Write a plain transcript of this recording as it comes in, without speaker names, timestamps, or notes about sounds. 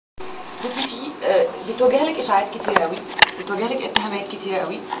بصي في بتواجه لك اشاعات كتير قوي، بتواجه لك اتهامات كتير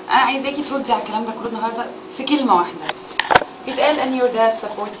قوي. انا عايزاكي تردي على الكلام ده كله النهارده في كلمه واحده. بيتقال ان your dad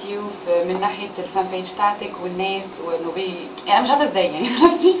support you من ناحيه الفان بيج بتاعتك والناس، وانه يعني مش عارفه ازاي يعني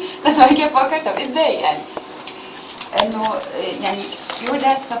بس باجي افكر طب ازاي يعني انه يعني your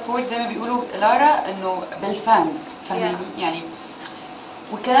dad support زي ما بيقولوا لارا انه بالفان فاهمين يعني.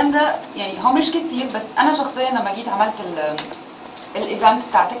 والكلام ده يعني هو مش كتير، بس انا شخصيا لما جيت عملت الايفنت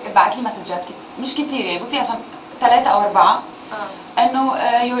بتاعتك اتبعت لي مسجات مش كتير يعني، بصي عشان 3 أو 4 انه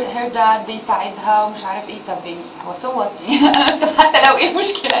هير داد بيساعدها ومش عارف ايه. طب يعني هو صوت طب حتى لو ايه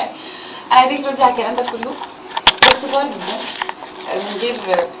المشكله يعني. انا عايزاك تردي على الكلام ده كله باختصار جدا من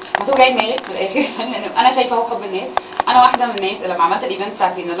غير ما توجعي دماغك في الاخر لان انا شايفه هو حب الناس. انا واحده من الناس لما عملت الايفنت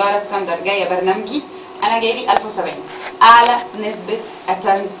بتاعتي ان لارا اسكندر جايه برنامجي، انا جايلي 1070 اعلى نسبه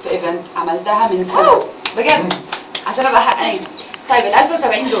اتند في ايفنت عملتها من سنه بجد عشان ابقى حقانيه. طيب ال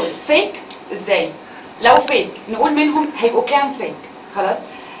 1070 دول فيك ازاي؟ لو فيك نقول منهم هيبقوا كام فيك؟ خلاص؟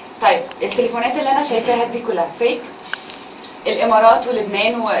 طيب التليفونات اللي انا شايفاها دي كلها فيك؟ الامارات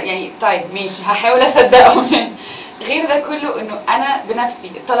ولبنان ويعني طيب ماشي هحاول اصدقهم يعني. غير ده كله انه انا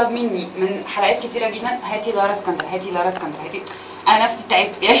بنفسي طلب مني من حلقات كتيره جدا هاتي لارا اسكندر، هاتي لارا اسكندر، هاتي. انا نفسي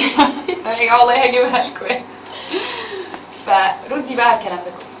تعبت يعني والله هجيبها لكم يعني. فردي بقى على الكلام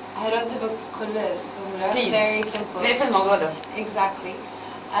ده كله. هرد بكل سهولة. Very simple. نقفل الموضوع ده. Exactly.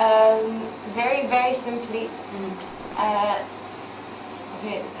 Very simply.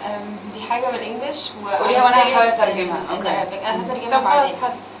 Okay. دي حاجة بالإنجلش قوليها وأنا هحاول أترجمها. أنا هترجمها بعدين.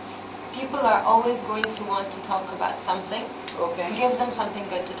 People are always going to want to talk about something. Okay. Give them something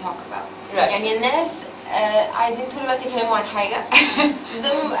good to talk about. Right. يعني الناس عايزين طول الوقت يتكلموا عن حاجة.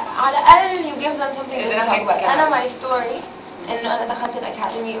 على الأقل you give them something good to talk about. أنا my story إنه أنا دخلت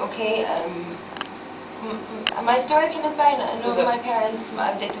الأكاديمي. Okay. My story كانت باينة إنه my parents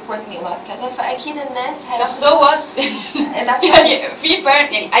they support me a lot كذا، فأكيد الناس هياخدوا يعني في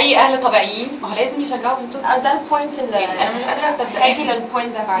parent يعني أي أهل طبيعيين ما هو لازم يشجعوا بنتهم. ده البوينت اللي أنا مش قادرة أصدق. هاجي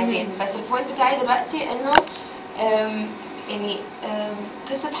للبوينت ده بعدين، بس البوينت بتاعي دلوقتي إنه يعني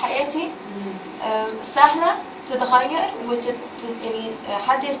قصة حياتي سهلة تتغير يعني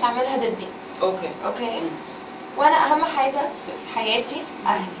حد يستعملها ضدي. اوكي. وانا اهم حاجة في حياتي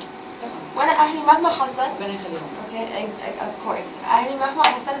اهلي. وانا اهلي مهما حصل ربنا يخليهم. اوكي of course اهلي مهما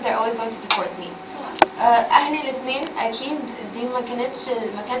حصل they're always going to support me. اهلي الاثنين اكيد دي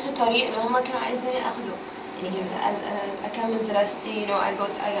ما كانش طريق ان هم كانوا عايزين ياخدوا يعني اكمل دراستي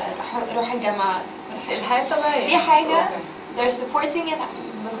اروح الجامعة الحياة الطبيعية. دي حاجة they're supporting it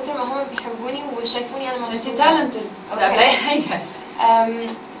من كتر ما هم بيحبوني وشايفوني انا مبسوطة. انتي talented. ده أي حاجة.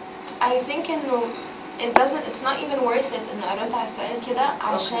 I think انه it's not even worth it ان ارد على السؤال كده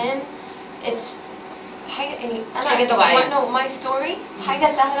عشان it's حاجة يعني انا حاجة طبيعية. my story حاجة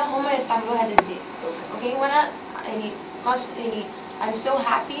سهلة هم يستعملوها ضدي. اوكي وانا يعني I'm so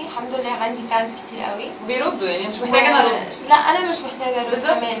happy الحمد لله عندي فانز كتير قوي بيردوا يعني مش محتاجة انا ارد. لا انا مش محتاجة ارد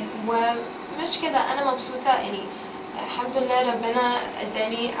كمان ومش كده انا مبسوطة يعني الحمد لله ربنا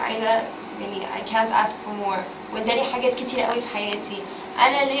اداني عيلة يعني I can't ask for more واداني حاجات كتير قوي في حياتي.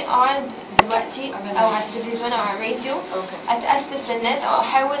 انا ليه اقعد دلوقتي او على التلفزيون او على الراديو اتأسف للناس او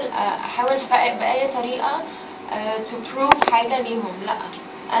احاول بأي طريقة to prove حاجة ليهم؟ لا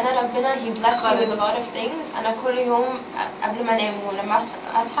انا ربنا he blessed me with a lot of things. انا كل يوم قبل ما انام ولما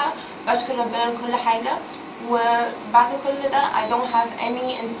اصحى بشكر ربنا لكل حاجة وبعد كل ده I don't have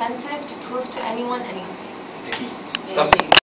any incentive to prove to anyone anything.